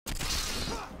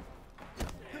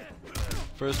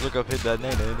First look up, hit that nay,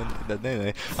 then hit that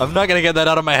nay. I'm not gonna get that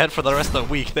out of my head for the rest of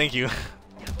the week, thank you.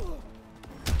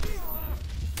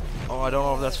 Oh, I don't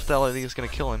know if that fatality is gonna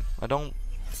kill him. I don't...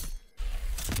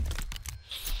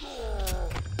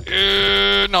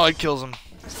 no, it kills him.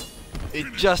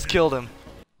 It just killed him.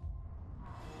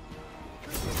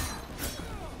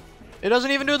 It doesn't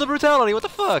even do the brutality, what the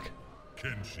fuck?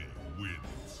 Kenshi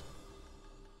wins.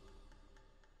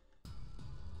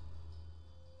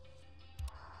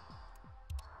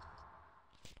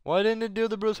 Why didn't it do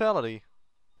the brutality?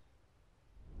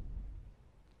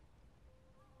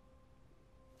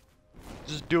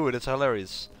 Just do it, it's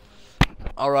hilarious.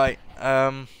 Alright,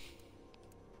 but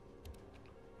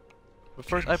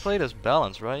first I played as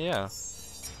balance, right? Yeah.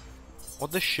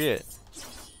 What the shit?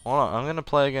 Hold on, I'm gonna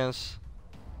play against...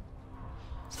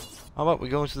 How about we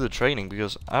go into the training,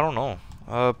 because I don't know.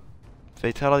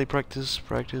 Fatality practice.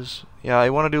 Yeah, I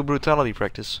wanna do brutality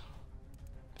practice.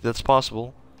 If that's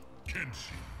possible. Kenshi.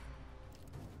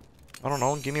 I don't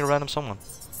know, give me a random someone.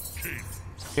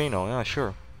 Kano, yeah,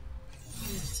 sure.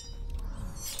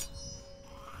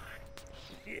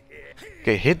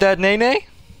 Okay, hit that Nene.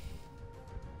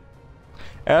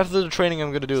 After the training,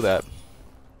 I'm gonna do that.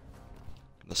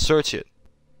 I'm gonna search it.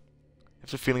 I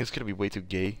have the feeling it's gonna be way too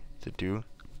gay to do.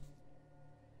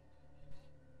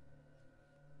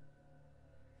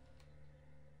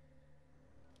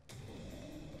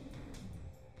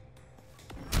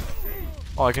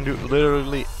 Oh, I can do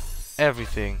literally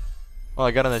everything. Oh,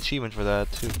 I got an achievement for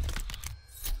that too.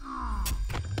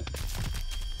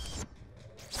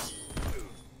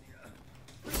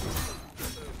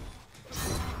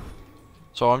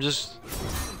 So I'm just...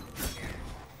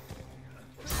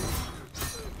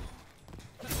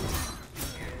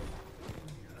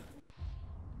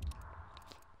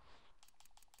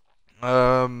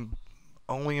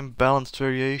 only imbalanced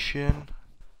variation.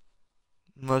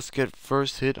 Must get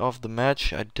first hit of the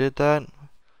match. I did that.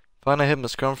 Find a hit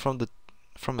must come from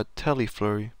a tele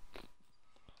flurry.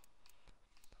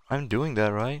 I'm doing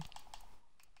that right?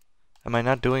 Am I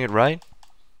not doing it right?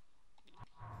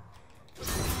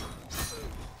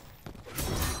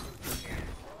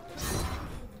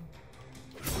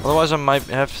 Otherwise I might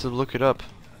have to look it up.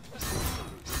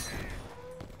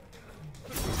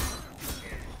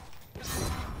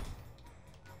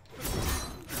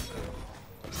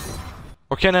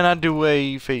 Or can I not do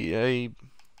a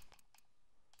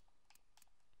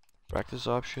practice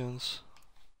options?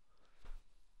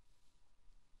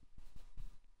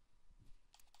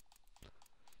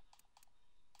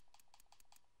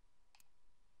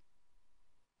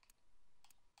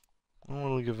 I don't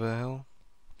really give a hell.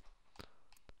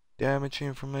 Damage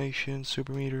information,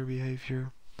 super meter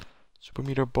behavior, super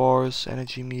meter bars,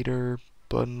 energy meter,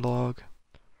 button log,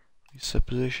 reset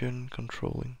position,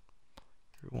 controlling.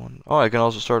 One. Oh, I can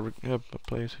also start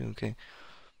placing. Okay.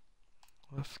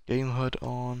 Left game HUD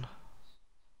on.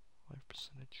 5%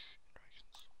 interactions.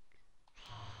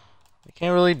 I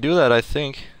can't really do that, I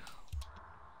think.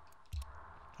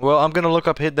 Well, I'm gonna look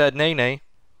up hit that Nene.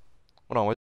 Hold on,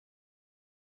 wait.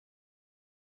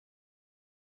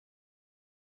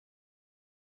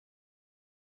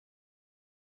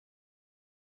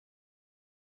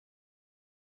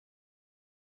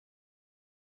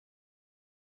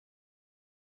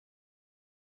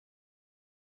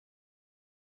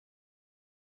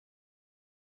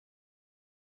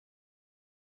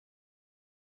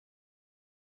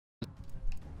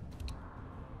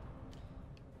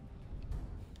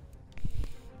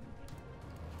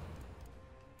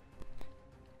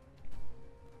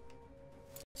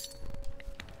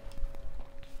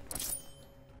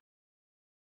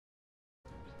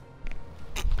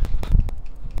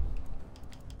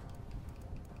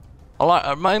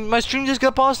 My stream just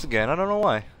got paused again. I don't know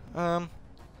why.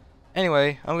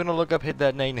 Anyway, I'm gonna look up hit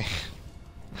that Nene.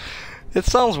 It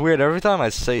sounds weird every time I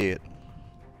say it.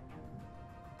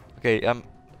 Okay,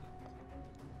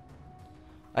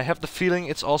 I have the feeling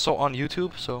it's also on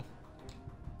YouTube, so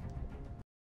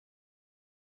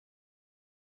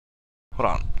hold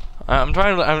on.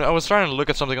 I was trying to look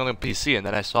at something on the PC and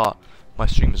then I saw my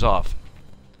stream is off.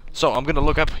 So I'm gonna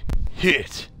look up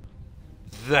hit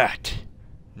that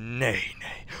Nene.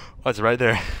 Oh, it's right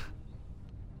there.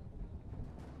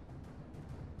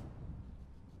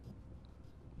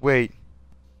 Wait.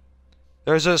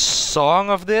 There's a song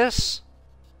of this?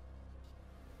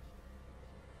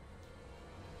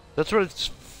 That's where it's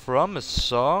from, a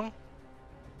song?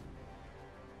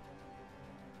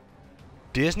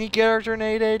 Disney character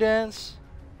Nene dance?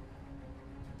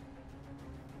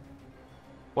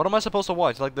 What am I supposed to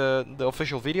watch? Like the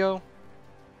official video?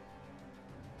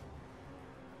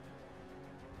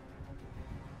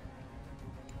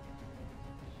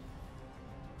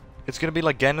 It's gonna be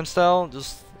like Gangnam Style,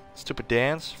 just stupid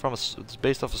dance from it's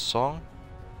based off a song.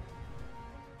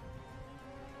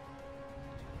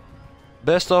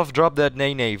 Best of Drop Dead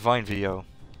Nay Nay Vine video.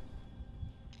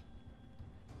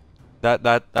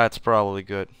 That's probably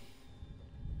good.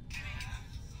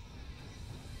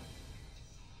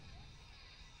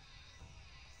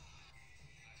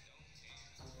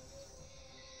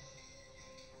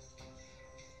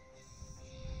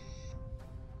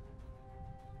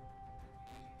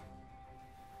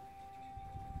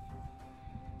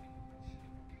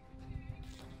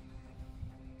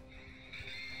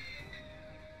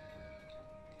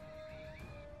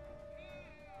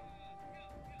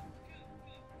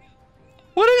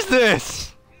 What is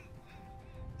this?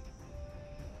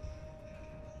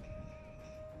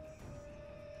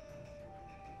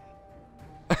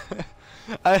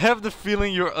 I have the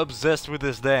feeling you're obsessed with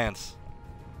this dance.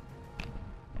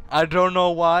 I don't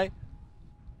know why.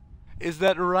 Is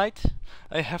that right?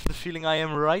 I have the feeling I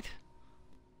am right.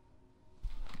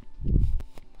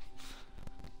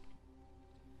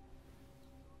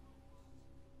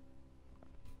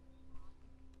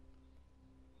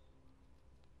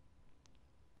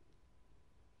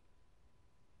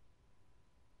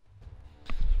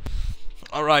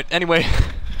 Alright, anyway.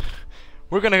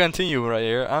 We're gonna continue right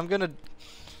here. I'm gonna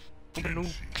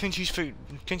Kinshi's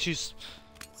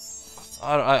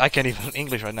I can't even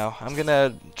English right now. I'm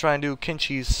gonna try and do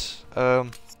Kinshi's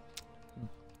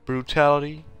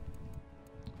brutality.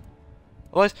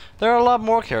 Well, there are a lot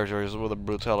more characters with the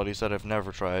brutalities that I've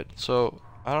never tried. So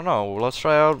I don't know. Let's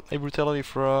try out a brutality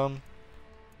from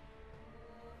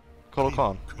Kotal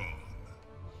Khan.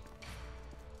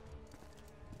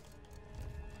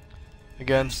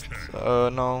 Against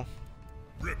no.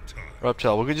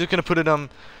 Reptile. We're just gonna put it on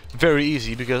very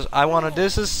easy because I wanna.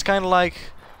 This is kind of like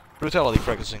brutality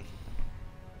practicing.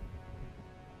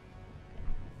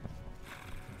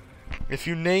 If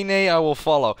you nay nay, I will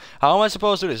follow. How am I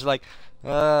supposed to do this? Like,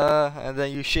 and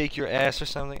then you shake your ass or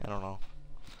something? I don't know.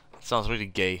 It sounds really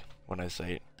gay when I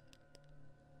say it.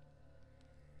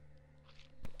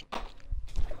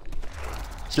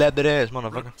 Slap that ass,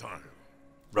 motherfucker. Reptile.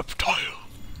 Reptile.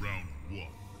 Round 1.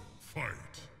 Fight.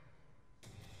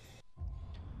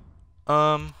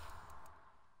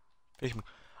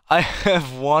 I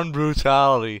have one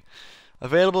brutality.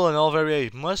 Available in all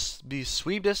variations. Must be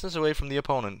sweep distance away from the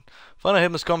opponent. Final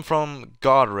hit must come from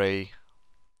God Ray.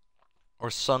 Or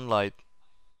Sunlight.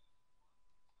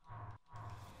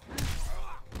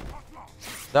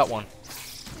 That one.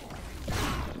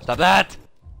 Stop that!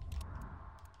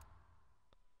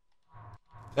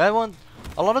 That one.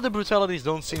 A lot of the brutalities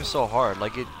don't seem so hard.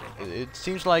 Like it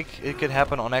seems like it could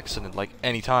happen on accident, like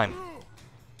any time.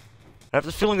 I have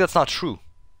the feeling that's not true.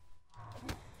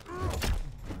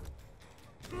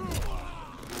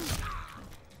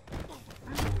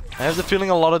 I have the feeling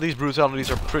a lot of these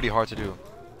brutalities are pretty hard to do.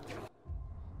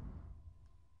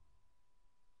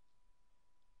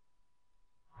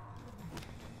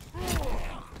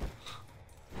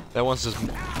 That one's just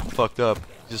fucked up.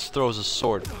 He just throws his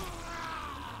sword.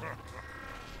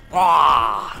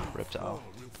 Ah! Reptile.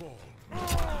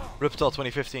 Reptile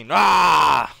 2015.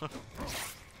 Ah!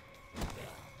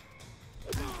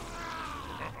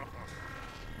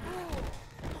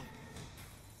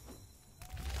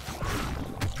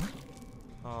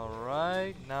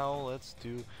 Alright, now let's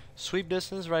do sweep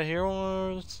distance right here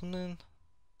or something.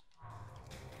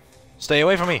 Stay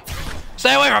away from me!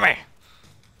 Stay away from me!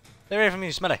 Stay away from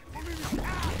me, Smelly!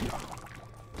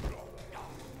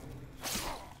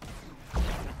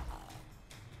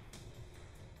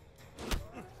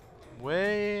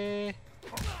 Way.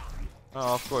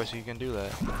 Oh, of course you can do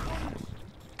that.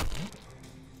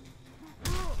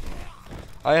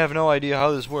 I have no idea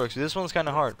how this works. This one's kind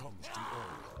of hard.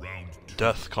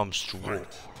 Death comes to war.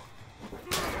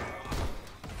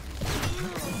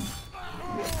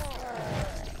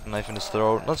 Knife in his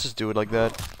throat. Let's just do it like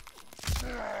that.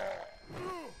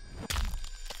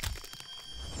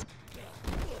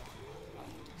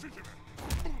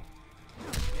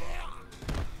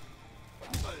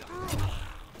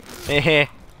 Hehe.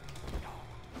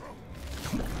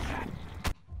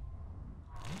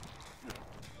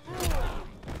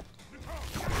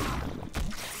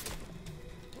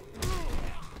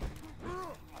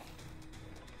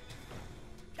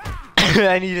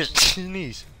 I need to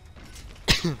sneeze.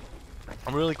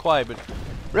 I'm really quiet, but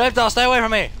Reptile, stay away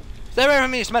from me! Stay away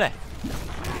from me, Smelly!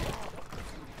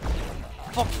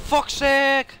 For fuck's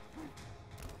sake!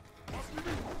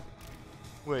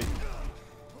 Wait.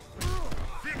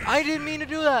 I didn't mean to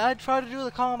do that. I tried to do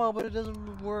the combo, but it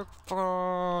doesn't work.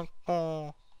 I'm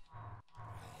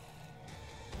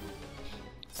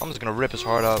just gonna rip his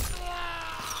heart out.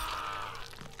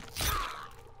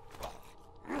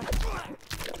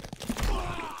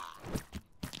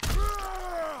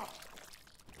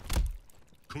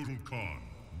 Rubicon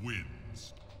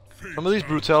wins. Some of these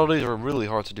brutalities are really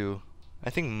hard to do. I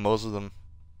think most of them.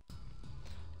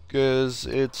 Because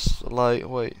it's like,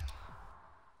 wait.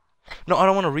 No, I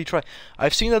don't want to retry.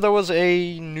 I've seen that there was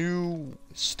a new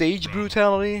stage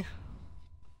brutality,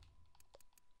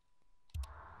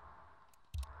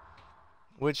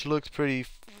 which looked pretty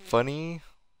funny,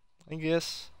 I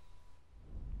guess.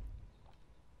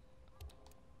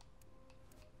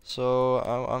 So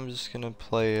I'm just gonna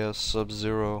play a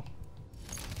Sub-Zero,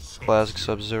 classic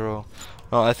Sub-Zero.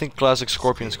 No, I think classic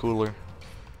Scorpion's cooler.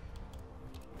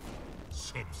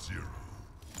 Sub-Zero.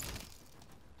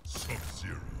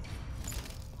 Sub-Zero.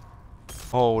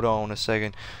 Hold on a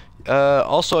second.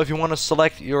 Also, if you want to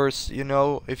select yours, you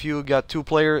know, if you got two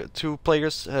players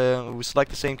who select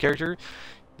the same character,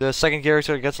 the second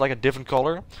character gets like a different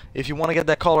color. If you want to get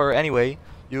that color anyway,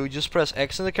 you just press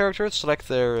X in the character, select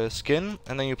their skin,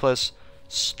 and then you press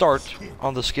Start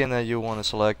on the skin that you want to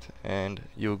select, and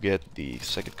you'll get the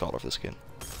second color of the skin.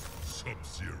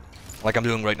 Sub-Zero. Like I'm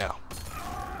doing right now.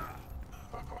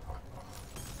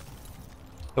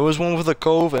 There was one with a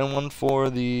cove and one for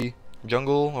the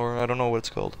jungle, or I don't know what it's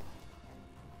called.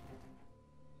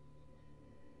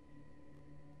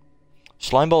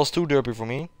 Slime ball's too derpy for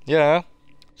me. Yeah.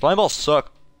 Slime balls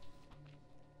suck.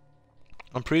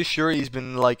 I'm pretty sure he's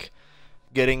been like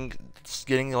getting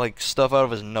like stuff out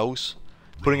of his nose,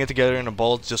 putting it together in a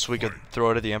ball just so we could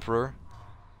throw it at the Emperor.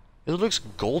 It looks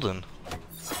golden.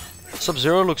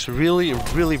 Sub-Zero looks really,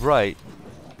 really bright.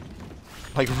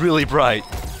 Like really bright.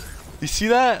 You see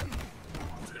that?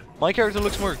 My character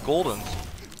looks more golden.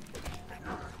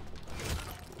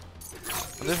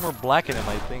 And there's more black in him,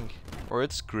 I think. Or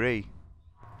it's gray.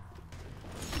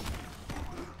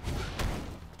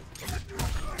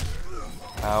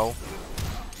 Ow.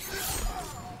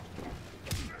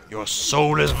 Your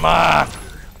soul is mine!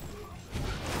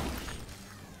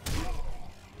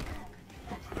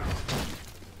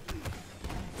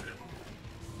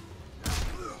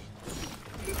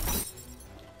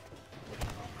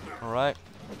 Alright.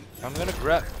 I'm gonna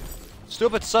grab...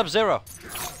 Stupid Sub-Zero!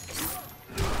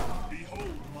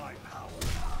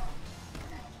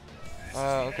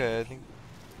 Okay, I think...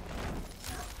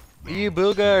 You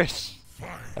boogers!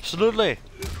 Absolutely!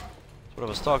 That's what I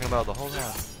was talking about the whole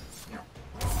time.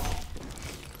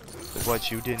 But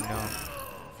what you didn't know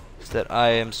is that I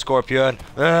am Scorpion.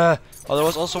 Oh, there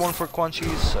was also one for Quan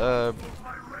Chi's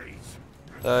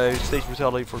stage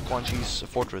brutality for Quan Chi's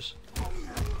fortress.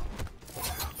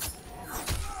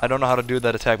 I don't know how to do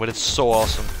that attack, but it's so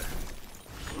awesome.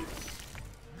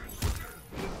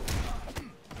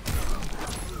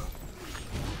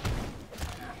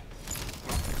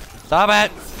 Stop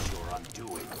it!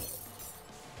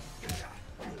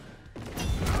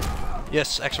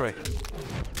 Yes, X-ray.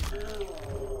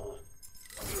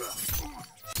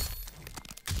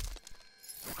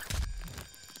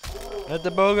 Let the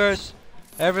boogers.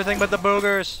 Everything but the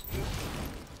boogers.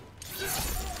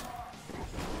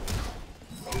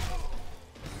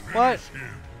 What?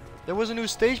 There was a new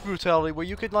stage brutality where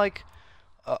you could like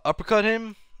uppercut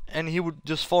him and he would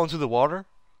just fall into the water.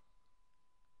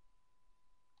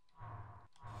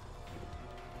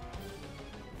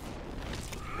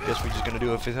 Guess we're just gonna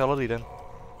do a fatality then.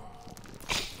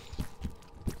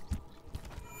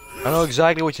 I know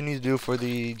exactly what you need to do for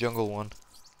the jungle one.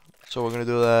 So we're gonna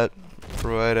do that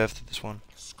right after this one.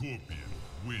 Scorpion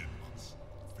wins.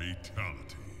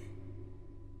 Fatality.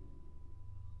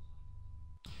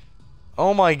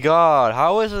 Oh my god,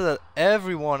 how is it that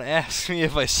everyone asks me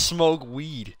if I smoke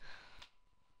weed?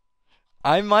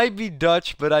 I might be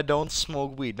Dutch, but I don't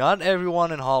smoke weed. Not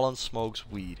everyone in Holland smokes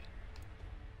weed.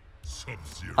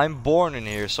 I'm born in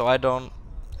here, so I don't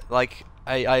like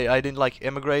I didn't like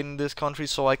immigrate in this country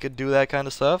so I could do that kind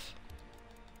of stuff.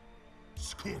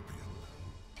 Scorpion.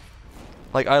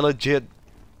 Like I legit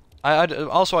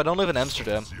also I don't live in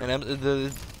Amsterdam, and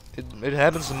it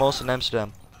happens the most in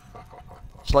Amsterdam.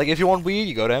 It's like if you want weed,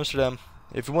 you go to Amsterdam.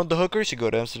 If you want the hookers, you go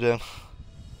to Amsterdam.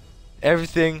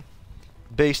 Everything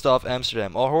based off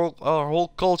Amsterdam. Our whole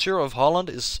culture of Holland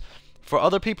is for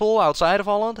other people outside of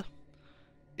Holland.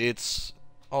 It's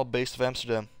all based off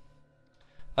Amsterdam.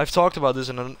 I've talked about this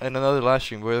in another live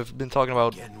stream where I've been talking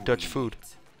about Dutch food.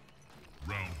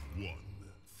 Round one,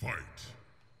 fight.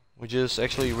 Which is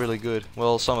actually really good.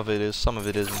 Well, some of it is, some of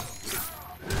it isn't.